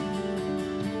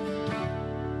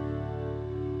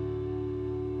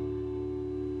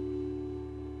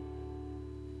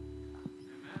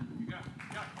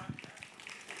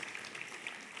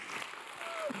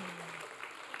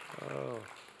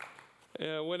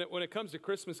When it comes to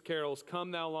Christmas carols, Come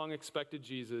Thou Long Expected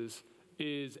Jesus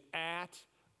is at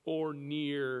or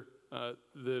near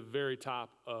the very top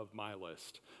of my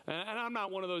list. And I'm not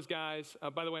one of those guys.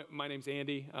 By the way, my name's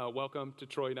Andy. Welcome to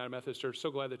Troy United Methodist Church. So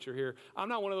glad that you're here. I'm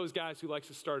not one of those guys who likes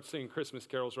to start singing Christmas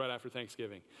carols right after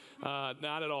Thanksgiving.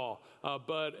 Not at all.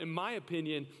 But in my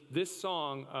opinion, this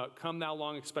song, Come Thou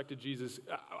Long Expected Jesus,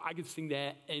 I could sing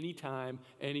that anytime,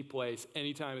 any place,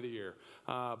 any time of the year.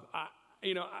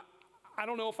 I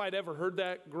don't know if I'd ever heard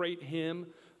that great hymn,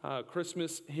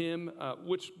 Christmas hymn,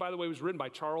 which, by the way, was written by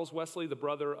Charles Wesley, the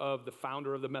brother of the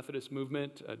founder of the Methodist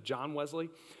movement, John Wesley.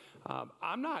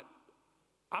 I'm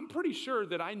pretty sure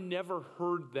that I never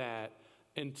heard that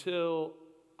until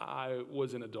I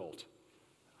was an adult.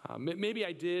 Maybe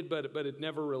I did, but it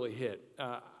never really hit.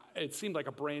 It seemed like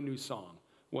a brand new song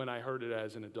when I heard it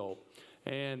as an adult.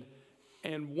 And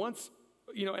once,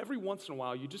 every once in a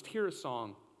while, you just hear a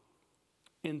song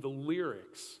and the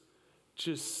lyrics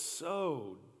just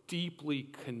so deeply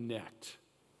connect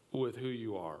with who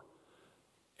you are.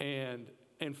 And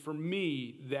for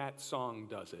me, that song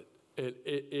does it.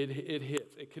 It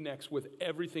hits. It connects with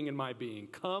everything in my being.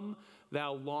 Come,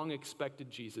 thou long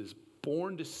expected Jesus,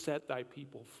 born to set thy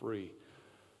people free.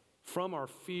 From our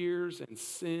fears and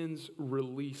sins,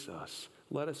 release us.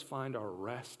 Let us find our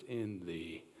rest in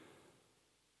thee.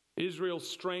 Israel's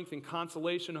strength and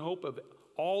consolation, hope of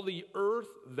all the earth,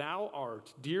 thou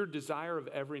art, dear desire of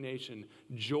every nation,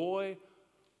 joy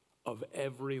of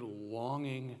every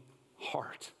longing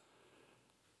heart.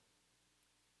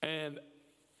 And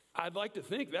I'd like to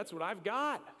think that's what I've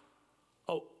got,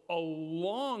 a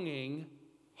longing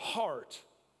heart.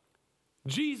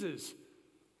 Jesus,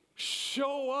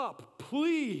 show up,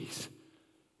 please.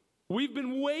 We've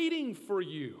been waiting for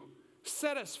you.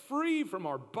 Set us free from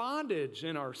our bondage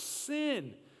and our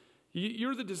sin.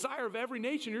 You're the desire of every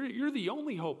nation. You're the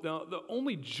only hope, the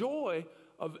only joy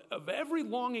of every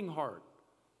longing heart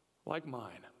like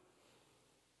mine.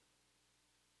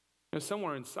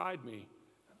 Somewhere inside me,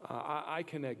 I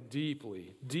connect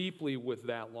deeply, deeply with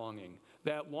that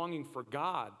longing for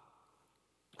God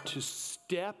to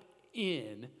step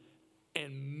in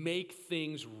and make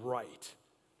things right.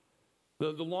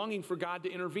 The longing for God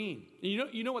to intervene.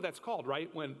 You know what that's called, right?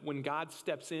 When God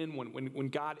steps in, when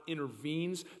God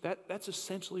intervenes, that's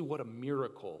essentially what a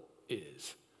miracle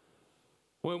is.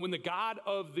 When the God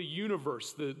of the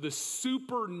universe, the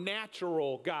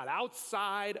supernatural God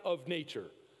outside of nature,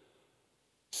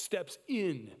 steps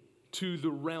in to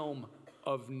the realm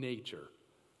of nature.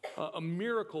 A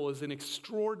miracle is an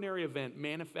extraordinary event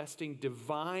manifesting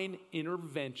divine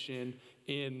intervention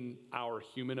in our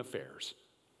human affairs.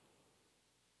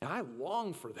 And I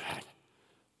long for that.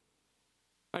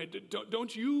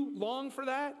 Don't you long for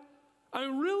that? I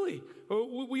mean, really,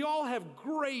 we all have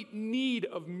great need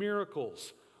of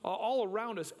miracles. All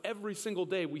around us, every single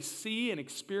day, we see and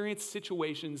experience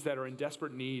situations that are in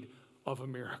desperate need of a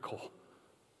miracle.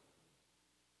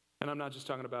 And I'm not just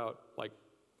talking about like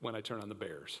when I turn on the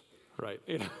Bears, right?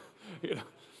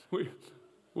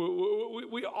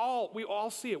 We all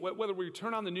see it. Whether we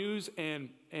turn on the news and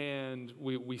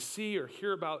we see or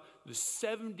hear about the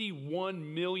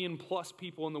 71 million plus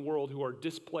people in the world who are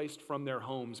displaced from their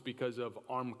homes because of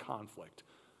armed conflict,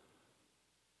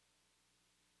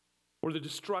 or the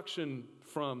destruction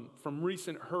from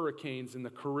recent hurricanes in the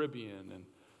Caribbean,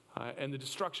 and the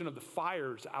destruction of the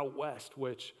fires out west,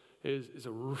 which is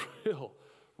a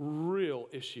real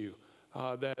issue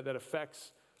that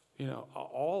affects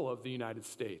all of the United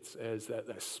States, as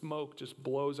that smoke just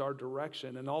blows our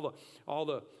direction, and all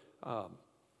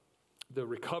the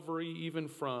recovery even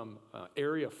from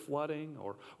area flooding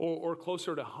or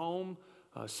closer to home,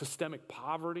 systemic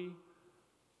poverty,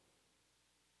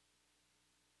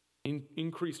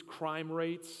 increased crime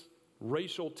rates,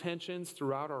 racial tensions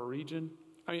throughout our region.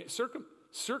 I mean,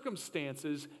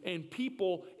 circumstances and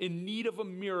people in need of a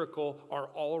miracle are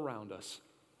all around us.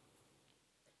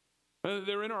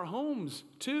 They're in our homes,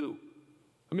 too.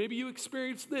 Maybe you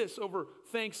experienced this over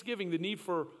Thanksgiving, the need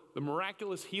for the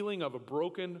miraculous healing of a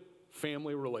broken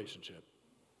family relationship.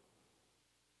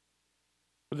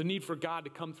 Or the need for God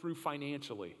to come through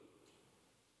financially.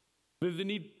 The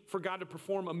need for God to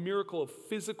perform a miracle of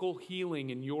physical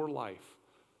healing in your life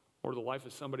or the life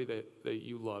of somebody that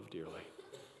you love dearly.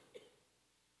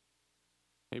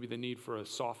 Maybe the need for a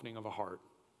softening of a heart,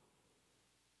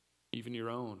 even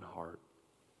your own heart.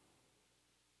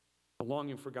 A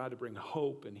longing for God to bring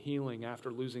hope and healing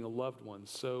after losing a loved one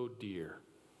so dear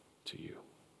to you.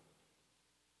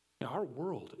 Now, our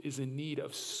world is in need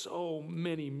of so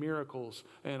many miracles,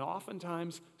 and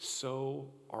oftentimes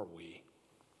so are we.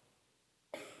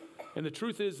 And the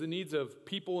truth is, the needs of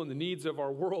people and the needs of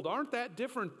our world aren't that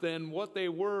different than what they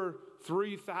were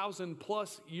 3,000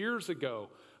 plus years ago.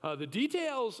 The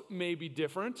details may be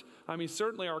different. I mean,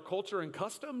 certainly our culture and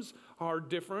customs are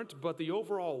different, but the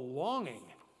overall longing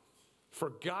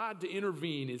for God to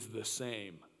intervene is the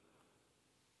same.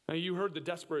 Now, you heard the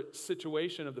desperate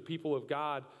situation of the people of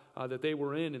God that they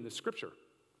were in the scripture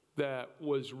that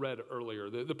was read earlier.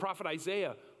 The prophet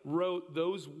Isaiah wrote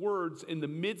those words in the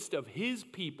midst of his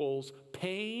people's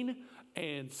pain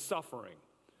and suffering.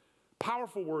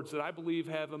 Powerful words that I believe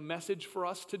have a message for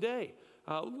us today.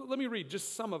 Let me read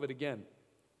just some of it again.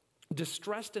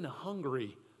 Distressed and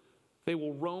hungry, they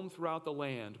will roam throughout the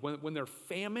land. When they're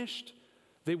famished,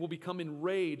 they will become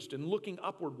enraged, and looking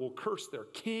upward will curse their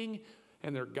king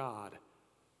and their God.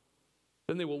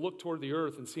 Then they will look toward the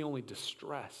earth and see only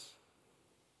distress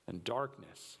and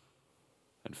darkness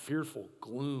and fearful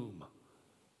gloom,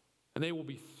 and they will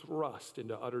be thrust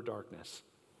into utter darkness.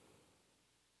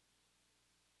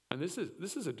 And this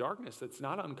is a darkness that's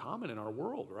not uncommon in our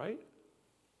world, right?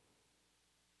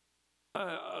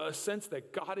 A sense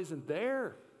that God isn't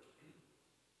there,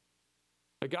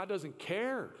 that God doesn't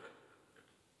care,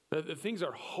 that things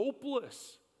are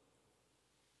hopeless.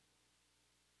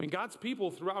 I mean, God's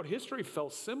people throughout history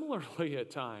felt similarly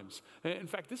at times. In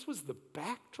fact, this was the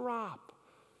backdrop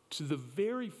to the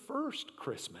very first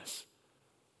Christmas.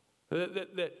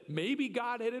 That maybe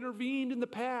God had intervened in the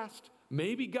past.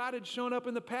 Maybe God had shown up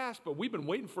in the past, but we've been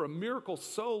waiting for a miracle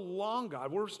so long,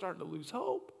 God, we're starting to lose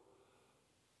hope.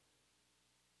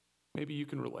 Maybe you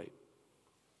can relate.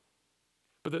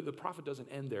 But the prophet doesn't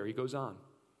end there. He goes on.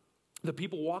 The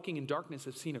people walking in darkness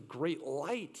have seen a great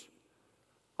light.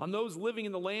 On those living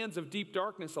in the lands of deep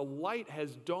darkness, a light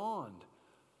has dawned.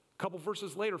 A couple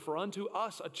verses later, for unto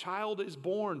us a child is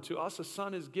born, to us a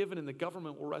son is given, and the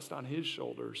government will rest on his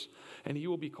shoulders. And he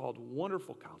will be called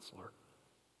Wonderful Counselor,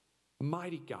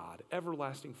 Mighty God,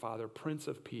 Everlasting Father, Prince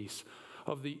of Peace.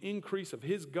 Of the increase of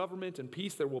his government and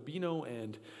peace there will be no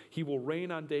end. He will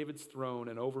reign on David's throne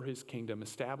and over his kingdom,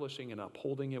 establishing and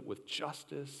upholding it with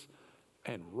justice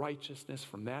and righteousness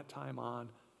from that time on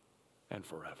and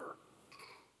forever.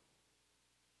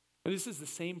 And this is the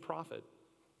same prophet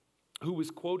who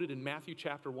was quoted in Matthew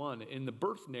chapter 1 in the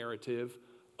birth narrative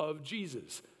of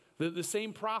Jesus. The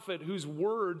same prophet whose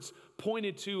words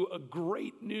pointed to a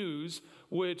great news,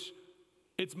 which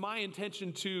it's my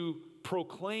intention to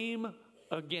proclaim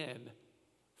again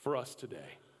for us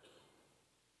today.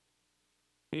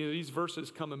 You know, these verses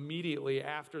come immediately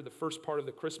after the first part of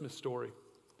the Christmas story,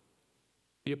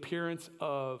 the appearance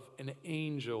of an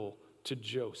angel to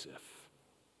Joseph,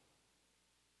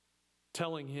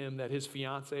 telling him that his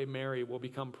fiancée Mary will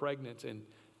become pregnant, and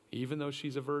even though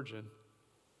she's a virgin,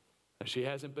 and she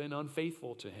hasn't been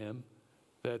unfaithful to him,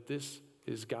 that this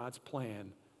is God's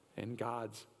plan and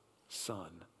God's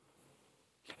son.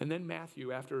 And then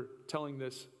Matthew, after telling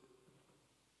this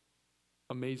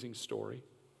amazing story,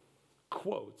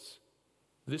 quotes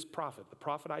this prophet, the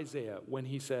prophet Isaiah, when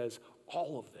he says,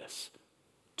 all of this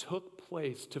took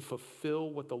place to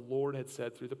fulfill what the Lord had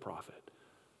said through the prophet.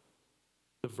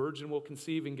 The virgin will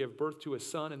conceive and give birth to a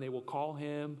son, and they will call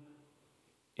him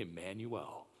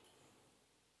Emmanuel,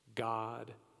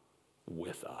 God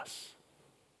with us.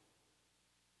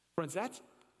 Friends,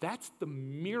 that's the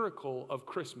miracle of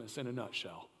Christmas in a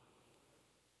nutshell.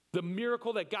 The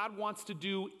miracle that God wants to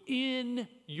do in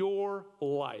your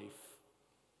life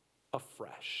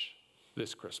afresh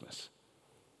this Christmas.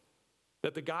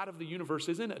 That the God of the universe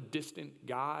isn't a distant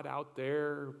God out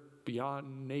there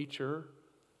beyond nature,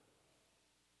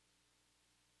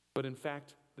 but in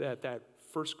fact, that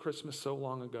first Christmas so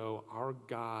long ago, our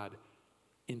God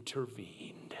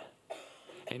intervened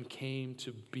and came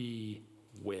to be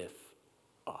with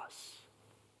us.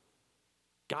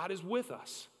 God is with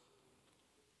us.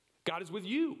 God is with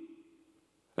you.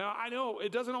 Now, I know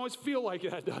it doesn't always feel like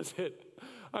that, does it?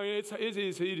 I mean,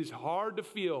 it is hard to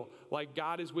feel like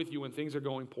God is with you when things are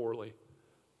going poorly,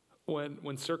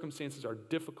 when circumstances are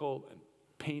difficult and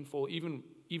painful,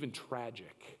 even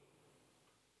tragic.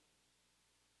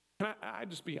 Can I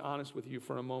just be honest with you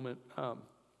for a moment?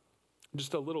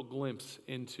 Just a little glimpse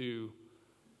into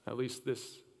at least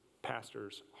this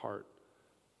pastor's heart.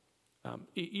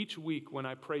 Each week when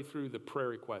I pray through the prayer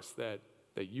requests that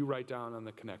you write down on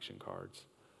the connection cards,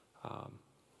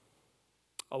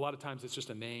 a lot of times it's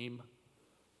just a name,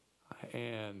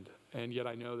 and yet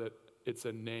I know that it's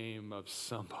a name of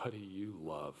somebody you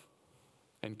love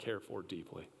and care for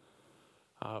deeply.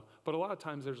 But a lot of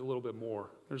times there's a little bit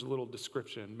more. There's a little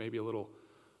description, maybe a little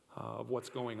of what's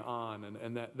going on,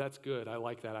 and that's good. I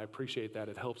like that. I appreciate that.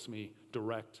 It helps me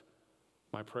direct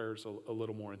my prayers a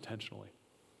little more intentionally.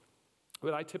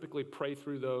 But I typically pray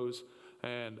through those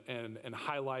and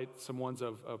highlight some ones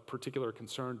of particular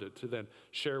concern to then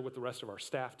share with the rest of our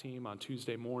staff team on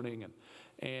Tuesday morning.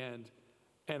 And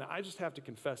I just have to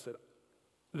confess that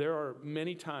there are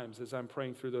many times as I'm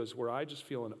praying through those where I just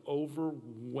feel an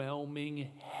overwhelming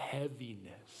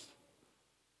heaviness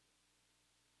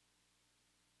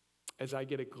as I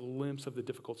get a glimpse of the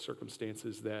difficult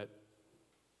circumstances that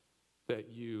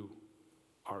you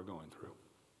are going through.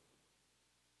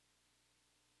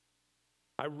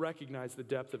 I recognize the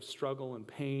depth of struggle and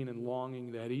pain and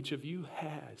longing that each of you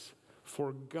has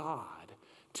for God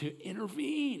to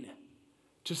intervene,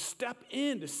 to step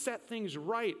in, to set things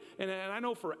right. And I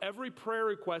know for every prayer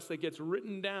request that gets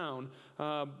written down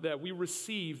that we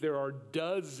receive, there are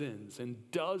dozens and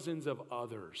dozens of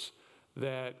others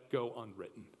that go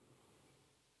unwritten.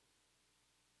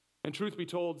 And truth be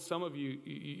told, some of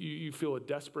you feel a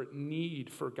desperate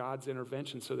need for God's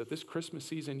intervention so that this Christmas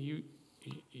season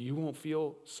you won't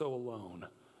feel so alone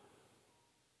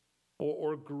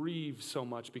or grieve so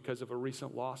much because of a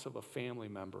recent loss of a family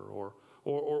member or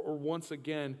once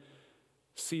again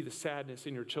see the sadness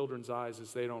in your children's eyes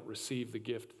as they don't receive the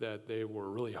gift that they were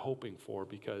really hoping for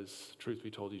because, truth be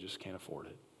told, you just can't afford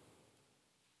it.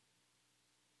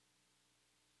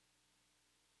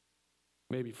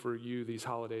 Maybe for you, these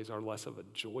holidays are less of a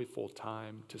joyful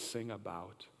time to sing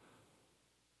about,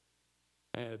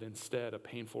 and instead a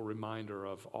painful reminder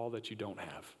of all that you don't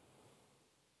have,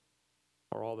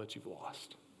 or all that you've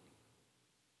lost,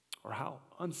 or how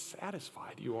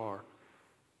unsatisfied you are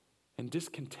and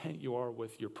discontent you are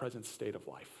with your present state of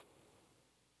life.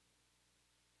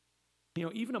 You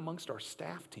know, even amongst our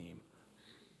staff team,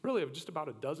 really of just about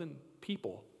a dozen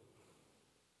people,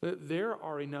 there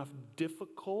are enough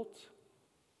difficult,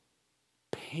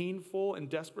 painful, and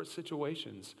desperate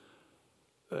situations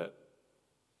that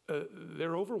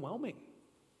they're overwhelming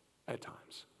at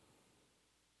times.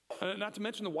 Not to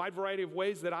mention the wide variety of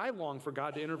ways that I long for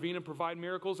God to intervene and provide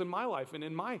miracles in my life and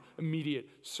in my immediate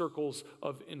circles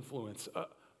of influence.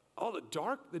 All the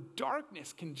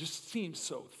darkness can just seem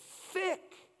so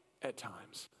thick at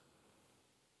times.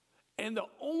 And the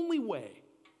only way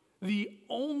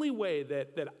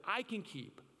that I can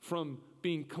keep from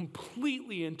being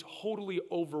completely and totally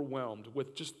overwhelmed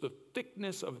with just the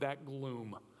thickness of that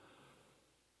gloom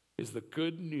is the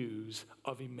good news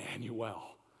of Emmanuel,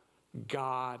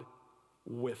 God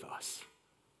with us.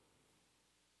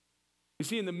 You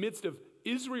see, in the midst of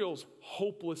Israel's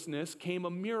hopelessness came a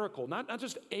miracle, not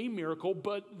just a miracle,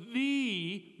 but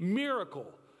the miracle.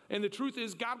 And the truth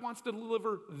is, God wants to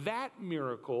deliver that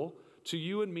miracle to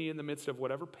you and me in the midst of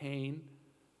whatever pain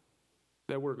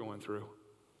that we're going through.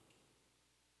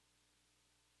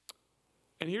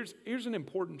 And here's an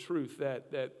important truth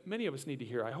that many of us need to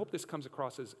hear. I hope this comes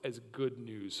across as good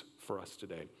news for us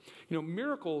today. You know,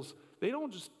 miracles, they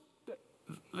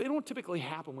don't typically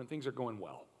happen when things are going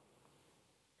well.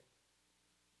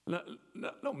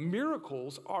 No,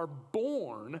 miracles are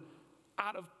born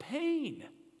out of pain.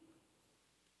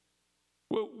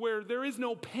 Where there is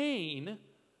no pain,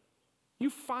 you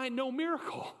find no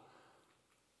miracle.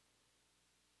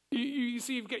 You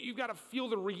see, you've got to feel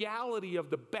the reality of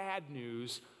the bad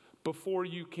news before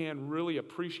you can really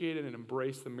appreciate it and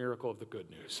embrace the miracle of the good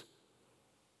news.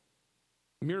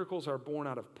 Miracles are born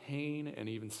out of pain and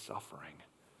even suffering.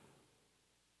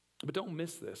 But don't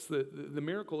miss this. The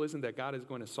miracle isn't that God is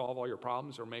going to solve all your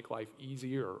problems or make life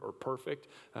easier or perfect.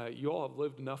 You all have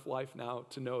lived enough life now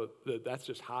to know that that's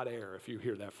just hot air if you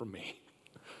hear that from me.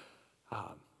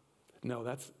 No,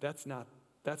 that's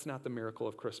not the miracle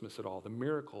of Christmas at all. The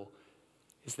miracle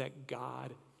is that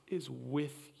God is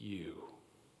with you.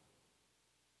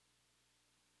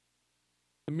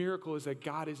 The miracle is that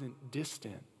God isn't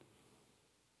distant.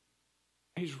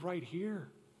 He's right here.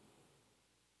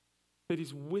 That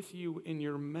he's with you in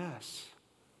your mess.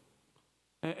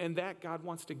 And that God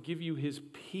wants to give you his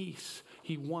peace.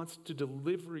 He wants to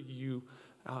deliver you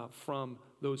from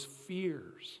those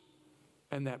fears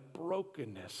and that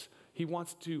brokenness. He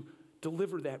wants to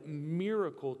deliver that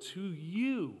miracle to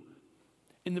you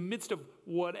in the midst of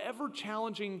whatever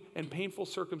challenging and painful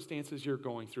circumstances you're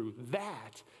going through.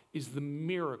 That is the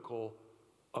miracle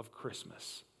of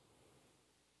Christmas.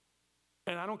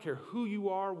 And I don't care who you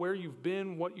are, where you've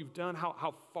been, what you've done,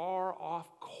 how far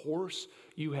off course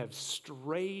you have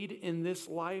strayed in this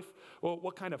life, or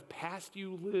what kind of past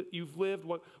you've lived,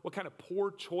 what kind of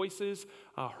poor choices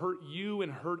hurt you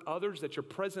and hurt others that you're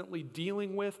presently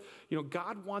dealing with. You know,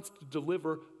 God wants to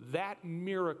deliver that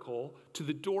miracle to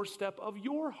the doorstep of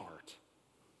your heart.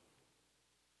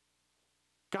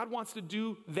 God wants to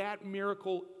do that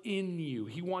miracle in you.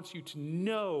 He wants you to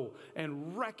know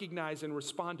and recognize and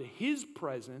respond to his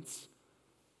presence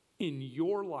in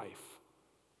your life.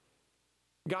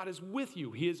 God is with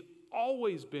you. He has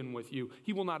always been with you.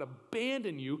 He will not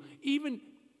abandon you, even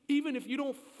if you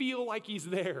don't feel like he's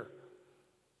there.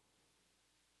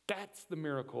 That's the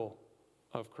miracle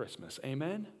of Christmas.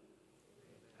 Amen?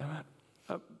 Amen.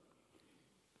 Well,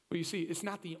 you see, it's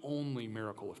not the only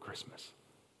miracle of Christmas.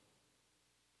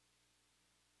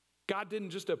 God didn't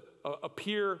just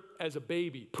appear as a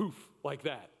baby, poof, like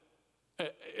that.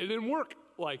 It didn't work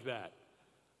like that.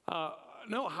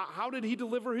 No, how did he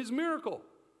deliver his miracle?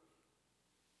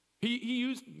 He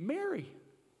used Mary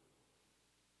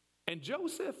and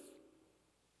Joseph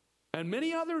and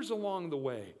many others along the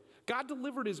way. God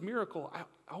delivered his miracle,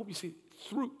 I hope you see,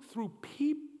 through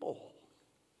people.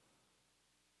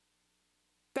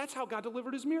 That's how God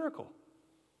delivered his miracle.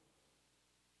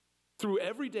 Through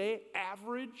everyday,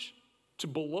 average to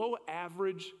below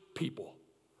average people.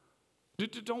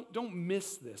 Don't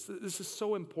miss this. This is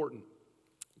so important.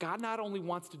 God not only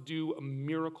wants to do a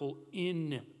miracle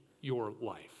in your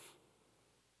life,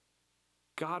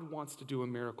 God wants to do a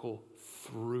miracle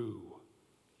through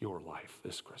your life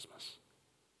this Christmas.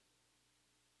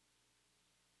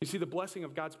 You see, the blessing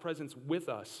of God's presence with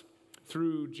us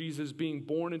through Jesus being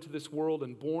born into this world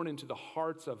and born into the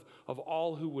hearts of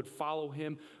all who would follow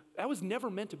him, that was never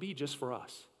meant to be just for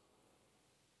us.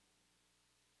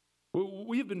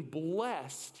 We have been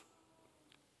blessed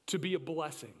to be a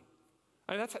blessing.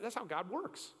 I mean, that's how God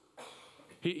works.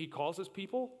 He calls his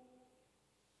people.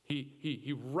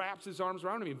 He wraps his arms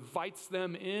around them. He invites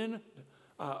them in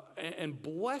and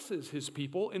blesses his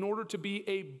people in order to be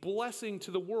a blessing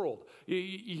to the world.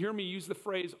 You hear me use the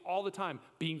phrase all the time,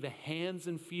 being the hands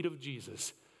and feet of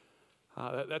Jesus.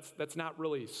 That's not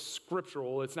really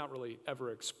scriptural. It's not really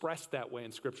ever expressed that way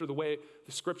in Scripture. The way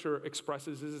the Scripture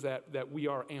expresses is that we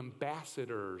are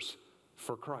ambassadors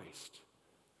for Christ.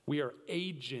 We are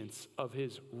agents of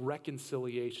his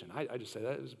reconciliation. I just say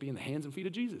that as being the hands and feet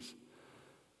of Jesus.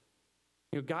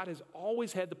 You know, God has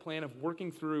always had the plan of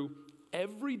working through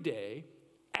everyday,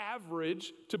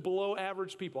 average to below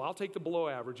average people. I'll take the below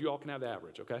average. You all can have the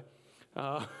average, okay?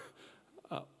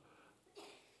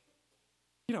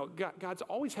 You know, God's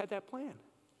always had that plan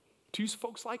to use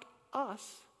folks like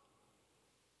us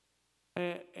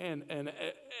and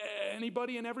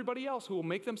anybody and everybody else who will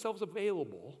make themselves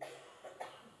available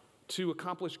to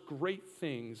accomplish great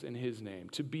things in his name,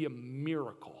 to be a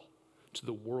miracle to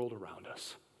the world around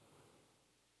us.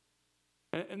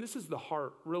 And this is the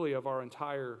heart, really, of our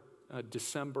entire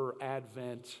December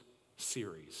Advent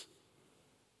series.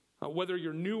 Whether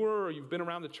you're newer or you've been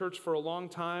around the church for a long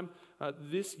time,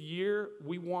 this year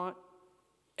we want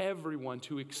everyone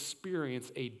to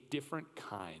experience a different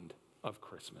kind of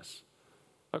Christmas.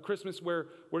 A Christmas where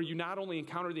you not only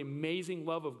encounter the amazing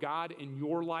love of God in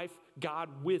your life, God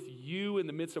with you in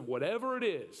the midst of whatever it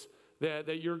is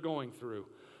that you're going through,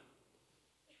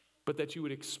 but that you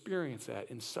would experience that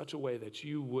in such a way that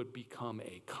you would become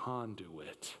a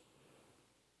conduit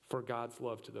for God's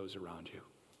love to those around you.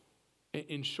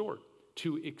 In short,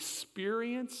 to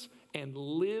experience and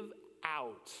live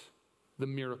out the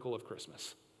miracle of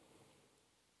Christmas.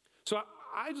 So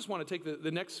I just want to take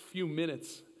the next few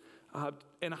minutes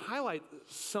and highlight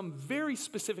some very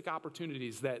specific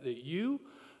opportunities that you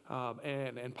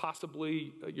and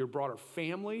possibly your broader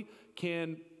family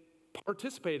can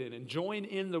participate in and join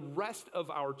in the rest of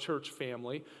our church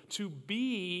family to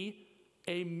be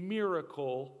a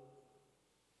miracle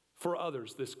for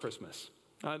others this Christmas.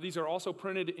 These are also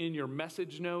printed in your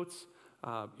message notes.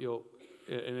 And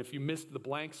if you missed the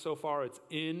blanks so far, it's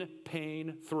in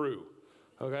pain through.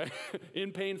 Okay,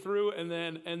 in pain through, and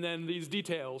then these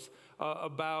details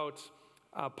about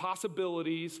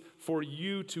possibilities for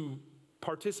you to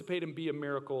participate and be a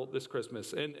miracle this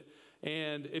Christmas.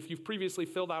 And if you've previously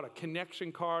filled out a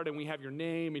connection card and we have your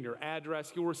name and your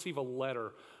address, you'll receive a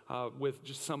letter with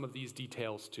just some of these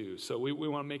details too. So we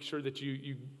want to make sure that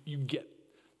you get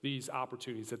these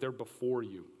opportunities, that they're before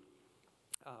you.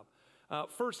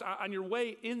 First, on your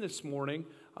way in this morning,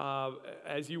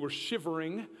 as you were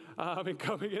shivering and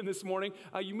coming in this morning,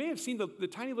 you may have seen the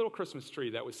tiny little Christmas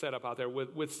tree that was set up out there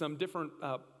with some different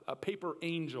paper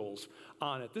angels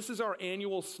on it. This is our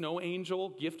annual Snow Angel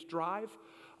gift drive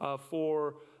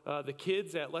for the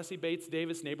kids at Leslie Bates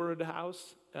Davis Neighborhood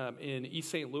House in East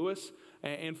St. Louis,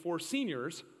 and for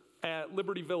seniors at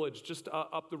Liberty Village just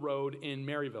up the road in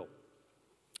Maryville.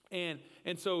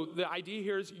 And so the idea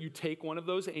here is you take one of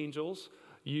those angels,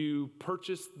 you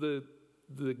purchase the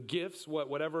the gifts,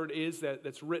 whatever it is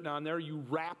that's written on there. You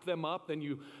wrap them up, then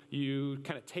you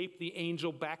kind of tape the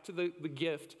angel back to the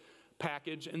gift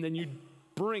package, and then you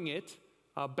bring it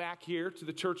back here to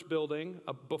the church building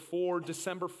before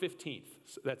December 15th.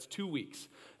 So that's 2 weeks.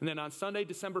 And then on Sunday,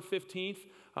 December 15th,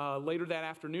 later that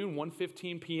afternoon,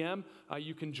 1:15 p.m.,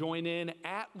 you can join in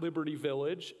at Liberty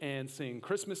Village and sing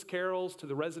Christmas carols to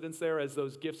the residents there as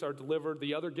those gifts are delivered.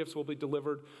 The other gifts will be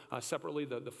delivered separately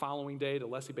the following day to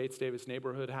Leslie Bates Davis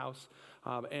Neighborhood House.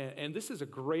 And this is a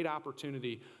great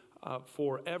opportunity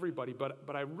for everybody,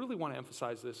 but I really want to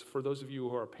emphasize this for those of you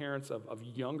who are parents of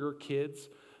younger kids,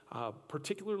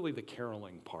 particularly the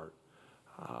caroling part.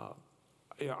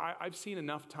 I've seen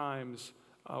enough times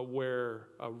where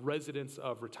residents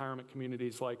of retirement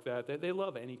communities like that, they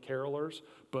love any carolers,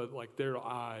 but like their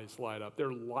eyes light up,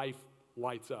 their life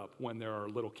lights up when there are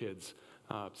little kids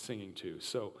singing too.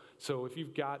 So if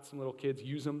you've got some little kids,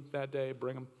 use them that day,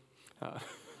 bring them.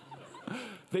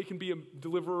 They can be a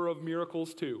deliverer of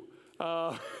miracles too.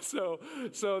 So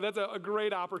that's a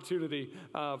great opportunity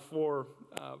for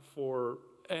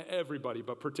everybody,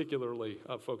 but particularly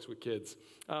folks with kids.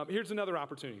 Here's another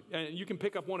opportunity, and you can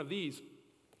pick up one of these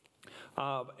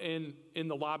in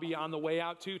the lobby on the way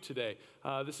out too today.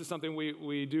 This is something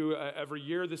we do every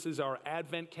year. This is our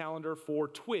Advent calendar for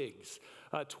Twigs.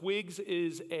 Twigs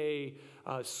is a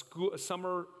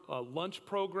summer lunch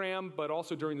program, but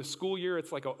also during the school year,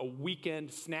 it's like a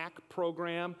weekend snack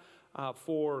program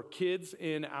for kids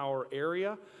in our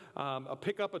area.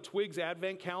 Pick up a Twigs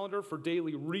Advent calendar for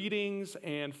daily readings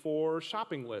and for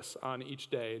shopping lists on each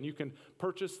day. And you can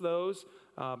purchase those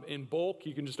in bulk.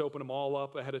 You can just open them all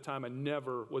up ahead of time. I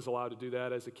never was allowed to do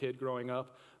that as a kid growing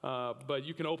up. But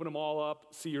you can open them all up,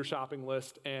 see your shopping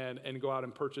list, and go out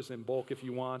and purchase in bulk if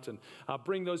you want. And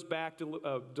bring those back,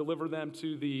 deliver them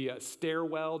to the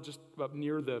stairwell just up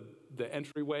near the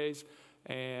entryways.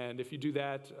 And if you do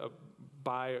that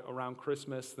by around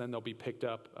Christmas, then they'll be picked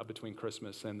up between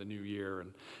Christmas and the New Year,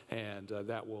 and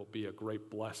that will be a great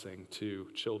blessing to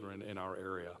children in our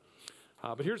area.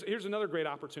 But here's another great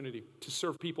opportunity to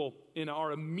serve people in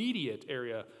our immediate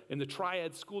area in the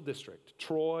Triad School District,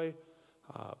 Troy,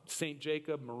 St.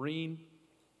 Jacob, Marine,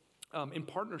 in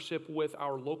partnership with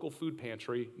our local food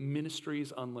pantry,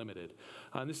 Ministries Unlimited.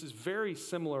 And this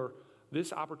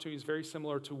opportunity is very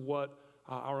similar to what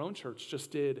our own church just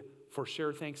did for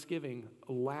Share Thanksgiving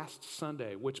last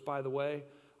Sunday, which, by the way,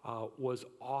 was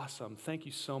awesome. Thank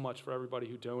you so much for everybody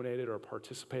who donated or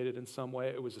participated in some way.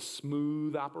 It was a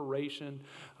smooth operation.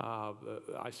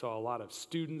 I saw a lot of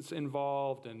students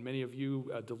involved, and many of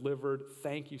you delivered.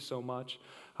 Thank you so much.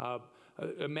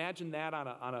 Imagine that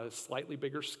on a slightly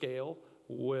bigger scale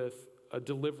with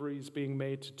deliveries being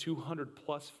made to 200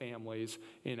 plus families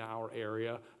in our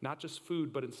area, not just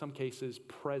food, but in some cases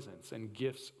presents and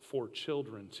gifts for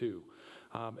children too.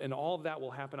 And all of that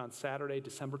will happen on Saturday,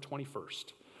 December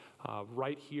 21st.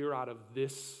 Right here out of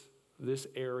this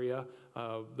area,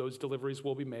 those deliveries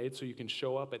will be made, so you can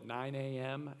show up at 9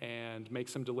 a.m. and make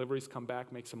some deliveries, come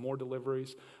back, make some more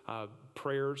deliveries.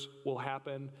 Prayers will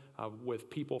happen with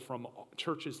people from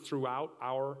churches throughout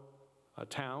our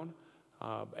town.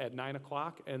 At 9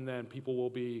 o'clock, and then people will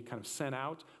be kind of sent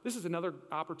out. This is another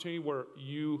opportunity where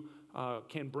you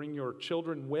can bring your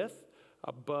children with,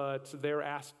 but they're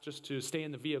asked just to stay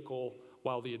in the vehicle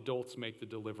while the adults make the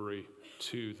delivery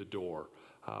to the door.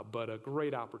 But a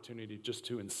great opportunity just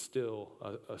to instill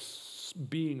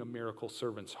being a miracle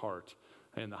servant's heart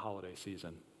in the holiday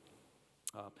season.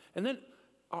 And then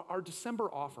our December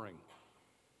offering.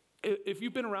 If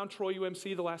you've been around Troy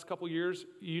UMC the last couple years,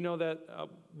 you know that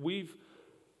we've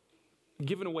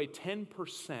given away 10%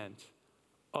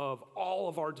 of all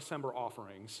of our December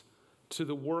offerings to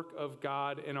the work of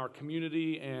God in our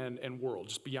community and world,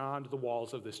 just beyond the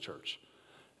walls of this church.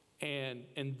 And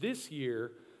this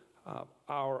year,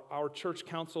 our church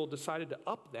council decided to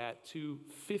up that to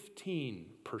 15%.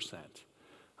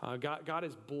 God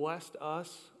has blessed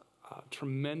us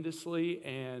tremendously,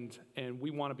 and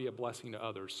we want to be a blessing to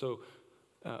others. So,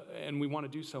 and we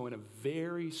want to do so in a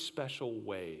very special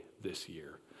way this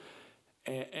year.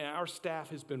 And our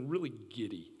staff has been really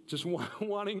giddy, just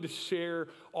wanting to share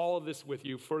all of this with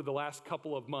you for the last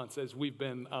couple of months as we've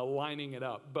been lining it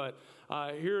up. But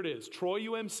here it is. Troy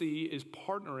UMC is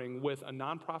partnering with a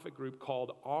nonprofit group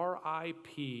called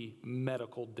RIP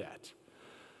Medical Debt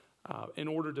in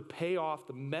order to pay off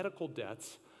the medical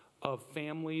debts of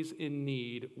families in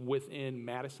need within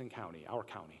Madison County, our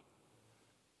county.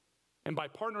 And by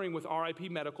partnering with RIP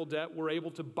Medical Debt, we're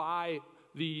able to buy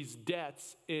these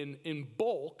debts in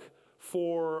bulk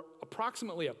for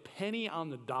approximately a penny on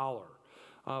the dollar,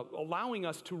 allowing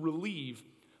us to relieve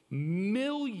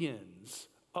millions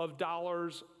of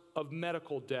dollars of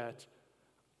medical debt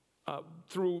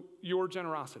through your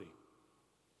generosity.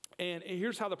 And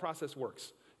here's how the process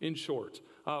works, in short.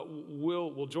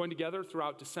 We'll join together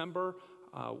throughout December.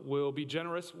 We'll be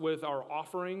generous with our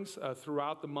offerings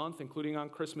throughout the month, including on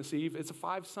Christmas Eve. It's a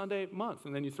 5-Sunday month,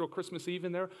 and then you throw Christmas Eve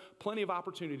in there. Plenty of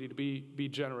opportunity to be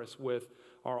generous with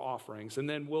our offerings. And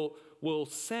then we'll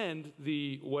send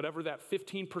whatever that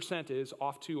 15% is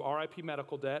off to RIP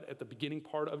Medical Debt at the beginning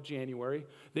part of January.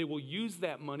 They will use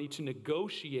that money to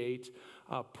negotiate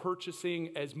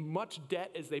purchasing as much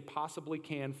debt as they possibly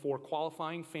can for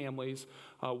qualifying families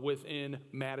within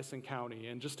Madison County.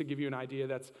 And just to give you an idea,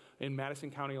 that's in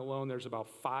Madison County alone, there's about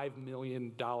 $5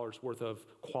 million worth of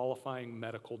qualifying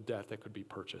medical debt that could be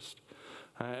purchased.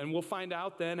 And we'll find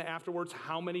out then afterwards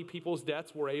how many people's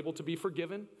debts were able to be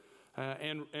forgiven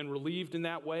and relieved in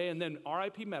that way. And then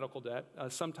RIP Medical Debt,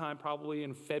 sometime probably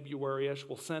in February-ish,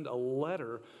 will send a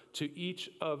letter to each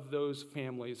of those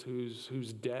families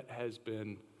whose debt has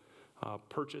been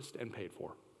purchased and paid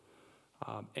for,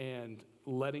 and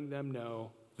letting them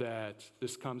know that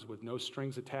this comes with no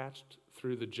strings attached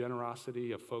through the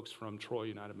generosity of folks from Troy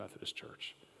United Methodist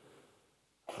Church.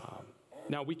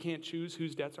 Now, we can't choose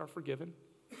whose debts are forgiven.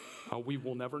 We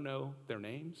will never know their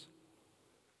names.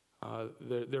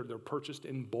 They're purchased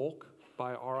in bulk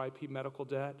by RIP Medical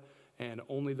Debt, and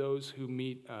only those who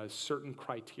meet certain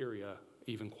criteria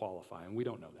even qualify, and we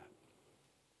don't know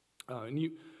that. And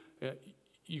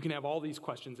you can have all these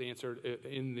questions answered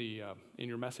in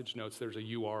your message notes. There's a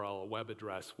URL, a web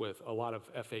address with a lot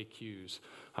of FAQs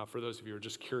for those of you who are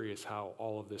just curious how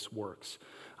all of this works.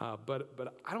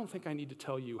 But I don't think I need to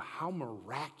tell you how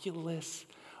miraculous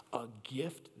a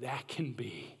gift that can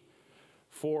be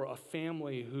for a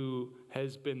family who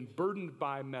has been burdened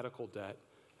by medical debt,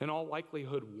 in all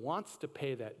likelihood wants to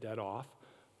pay that debt off,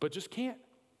 but just can't.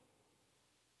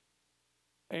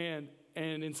 And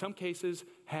in some cases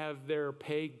have their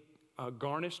pay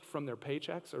garnished from their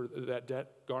paychecks, or that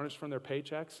debt garnished from their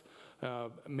paychecks,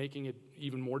 making it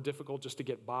even more difficult just to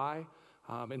get by.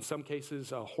 In some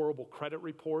cases, horrible credit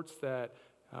reports that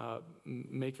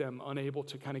make them unable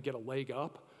to kind of get a leg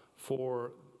up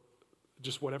for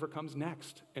just whatever comes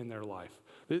next in their life.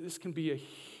 This can be a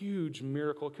huge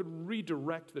miracle. It could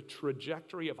redirect the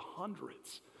trajectory of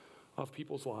hundreds of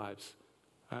people's lives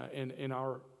in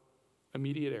our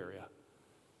immediate area.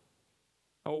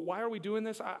 Why are we doing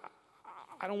this?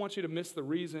 I don't want you to miss the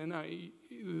reason.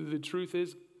 The truth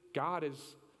is, God has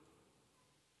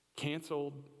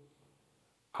canceled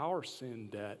our sin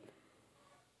debt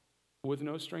with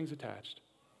no strings attached.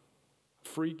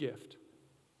 Free gift.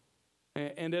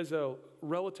 And as a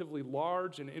relatively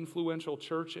large and influential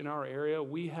church in our area,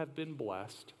 we have been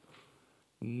blessed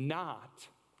not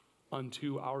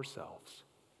unto ourselves,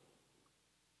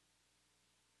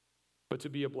 but to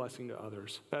be a blessing to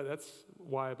others. That's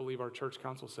why I believe our church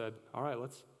council said, all right,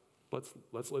 let's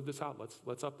live this out.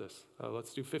 Let's up this.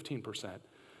 Let's do 15%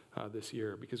 this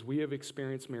year, because we have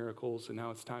experienced miracles, and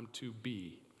now it's time to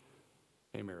be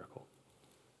a miracle.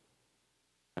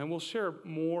 And we'll share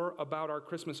more about our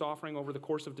Christmas offering over the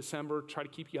course of December, try to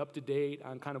keep you up to date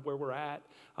on kind of where we're at.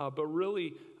 But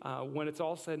really, when it's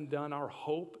all said and done, our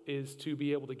hope is to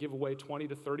be able to give away $20,000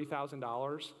 to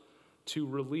 $30,000 to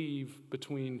relieve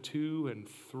between $2 and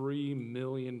 $3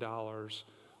 million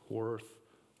worth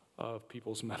of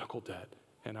people's medical debt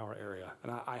in our area.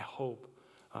 And I hope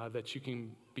that you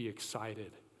can be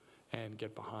excited and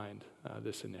get behind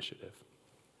this initiative.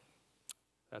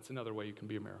 That's another way you can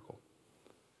be a miracle.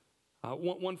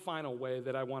 One final way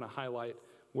that I want to highlight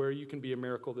where you can be a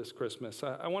miracle this Christmas.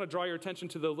 I want to draw your attention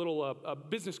to the little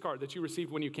business card that you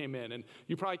received when you came in. And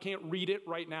you probably can't read it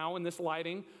right now in this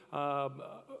lighting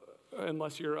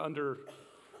unless you're under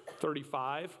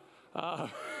 35.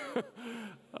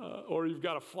 Or you've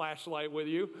got a flashlight with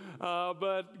you.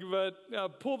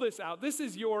 But pull this out. This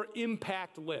is your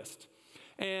impact list.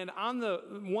 And on the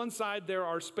one side, there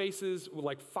are spaces with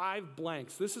like 5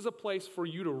 blanks. This is a place for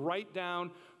you to write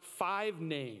down 5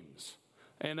 names.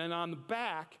 And then on the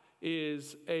back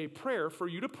is a prayer for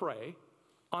you to pray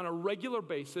on a regular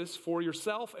basis for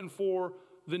yourself and for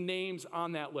the names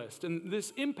on that list. And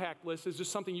this impact list is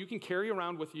just something you can carry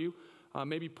around with you,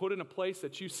 maybe put in a place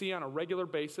that you see on a regular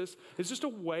basis. It's just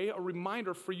a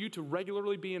reminder for you to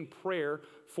regularly be in prayer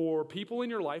for people in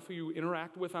your life who you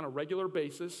interact with on a regular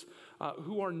basis,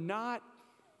 who are not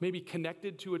maybe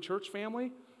connected to a church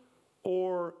family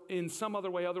or in some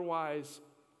other way otherwise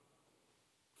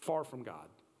far from God.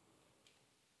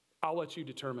 I'll let you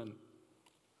determine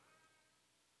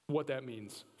what that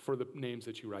means for the names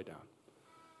that you write down.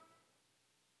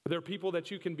 There are people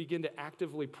that you can begin to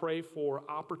actively pray for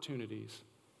opportunities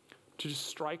to just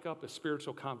strike up a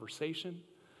spiritual conversation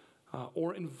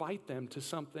or invite them to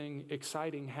something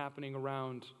exciting happening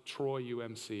around Troy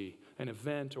UMC, an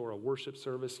event or a worship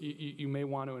service. You may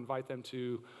want to invite them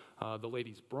to the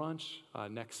ladies' brunch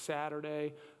next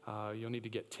Saturday. You'll need to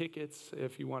get tickets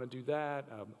if you want to do that,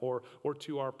 or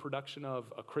to our production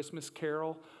of A Christmas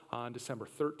Carol on December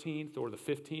 13th or the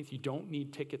 15th. You don't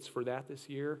need tickets for that this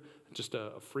year, just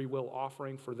a free will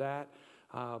offering for that.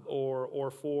 Or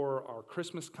for our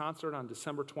Christmas concert on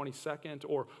December 22nd,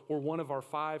 or one of our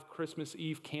 5 Christmas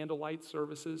Eve candlelight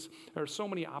services. There are so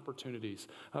many opportunities.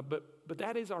 But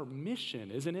that is our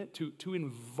mission, isn't it? To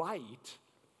invite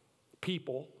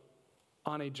people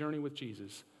on a journey with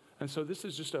Jesus. And so this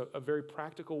is just a very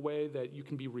practical way that you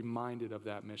can be reminded of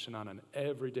that mission on an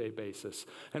everyday basis.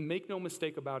 And make no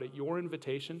mistake about it, your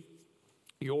invitation,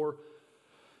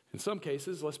 in some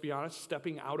cases, let's be honest,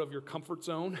 stepping out of your comfort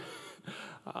zone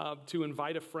to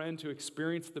invite a friend to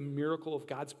experience the miracle of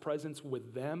God's presence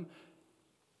with them,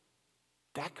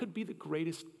 that could be the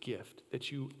greatest gift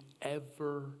that you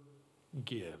ever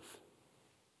give.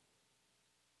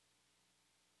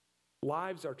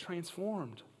 Lives are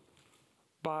transformed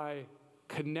by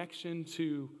connection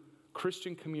to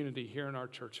Christian community here in our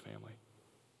church family.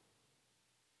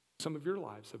 Some of your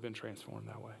lives have been transformed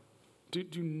that way.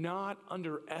 Do not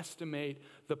underestimate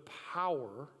the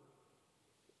power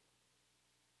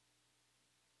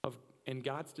of and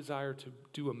God's desire to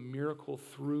do a miracle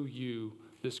through you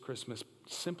this Christmas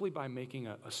simply by making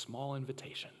a small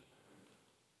invitation.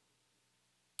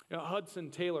 Hudson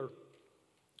Taylor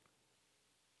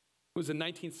was a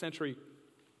 19th century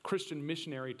Christian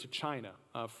missionary to China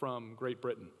from Great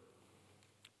Britain.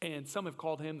 And some have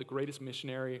called him the greatest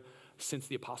missionary since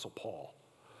the Apostle Paul.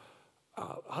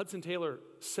 Hudson Taylor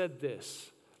said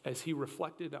this as he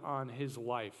reflected on his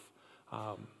life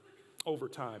over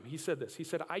time. He said this. He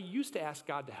said, "I used to ask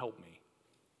God to help me.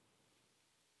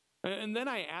 And then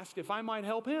I asked if I might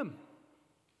help him.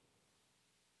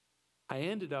 I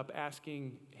ended up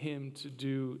asking him to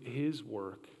do his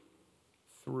work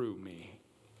through me."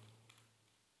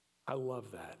 I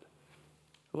love that.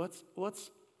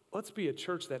 Let's be a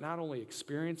church that not only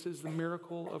experiences the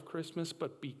miracle of Christmas,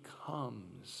 but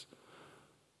becomes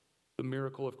the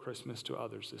miracle of Christmas to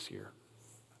others this year.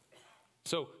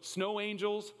 So, Snow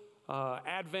Angels,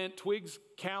 Advent Twigs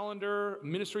calendar,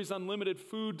 Ministries Unlimited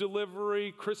food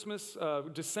delivery, Christmas,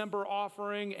 December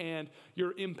offering, and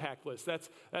your impact list. That's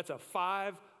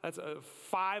 5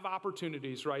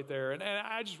 opportunities right there. And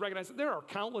I just recognize that there are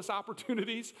countless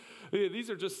opportunities.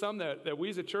 These are just some that we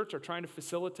as a church are trying to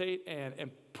facilitate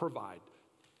and provide.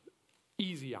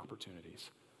 Easy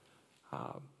opportunities.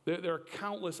 There are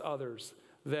countless others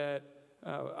that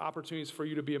opportunities for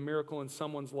you to be a miracle in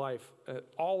someone's life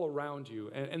all around you.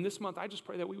 And this month, I just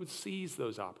pray that we would seize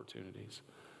those opportunities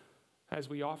as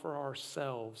we offer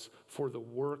ourselves for the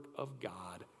work of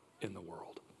God in the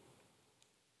world.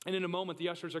 And in a moment, the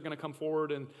ushers are going to come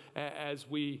forward and as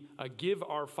we give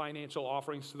our financial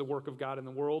offerings to the work of God in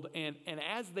the world. And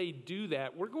as they do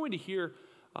that, we're going to hear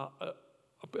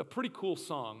a pretty cool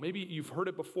song. Maybe you've heard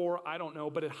it before, I don't know,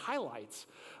 but it highlights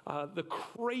the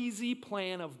crazy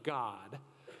plan of God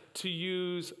to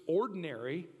use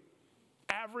ordinary,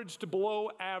 average to below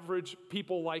average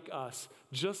people like us,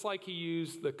 just like he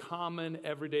used the common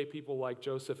everyday people like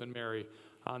Joseph and Mary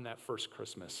on that first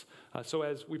Christmas. So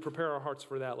as we prepare our hearts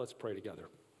for that, let's pray together.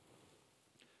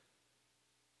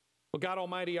 Well, God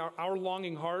Almighty, our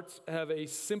longing hearts have a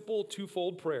simple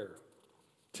twofold prayer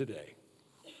today.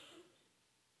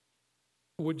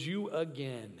 Would you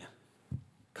again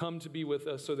come to be with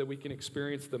us so that we can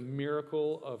experience the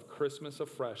miracle of Christmas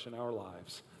afresh in our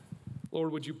lives?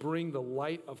 Lord, would you bring the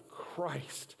light of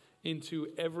Christ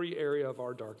into every area of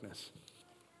our darkness?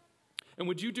 And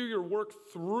would you do your work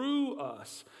through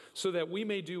us so that we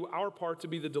may do our part to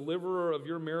be the deliverer of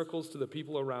your miracles to the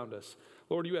people around us?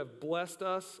 Lord, you have blessed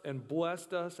us and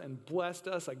blessed us and blessed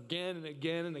us again and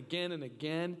again and again and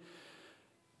again.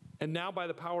 And now by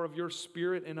the power of your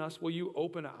Spirit in us, will you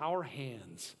open our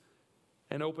hands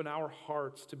and open our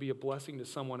hearts to be a blessing to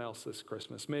someone else this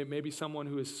Christmas? Maybe someone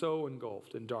who is so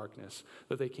engulfed in darkness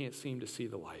that they can't seem to see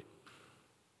the light.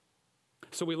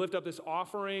 So we lift up this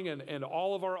offering and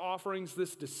all of our offerings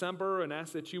this December and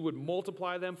ask that you would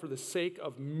multiply them for the sake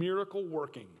of miracle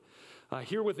working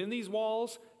here within these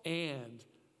walls and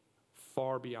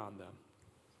far beyond them.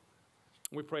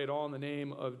 We pray it all in the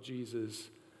name of Jesus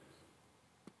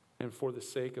and for the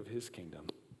sake of his kingdom.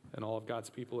 And all of God's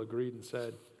people agreed and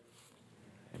said,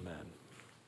 amen.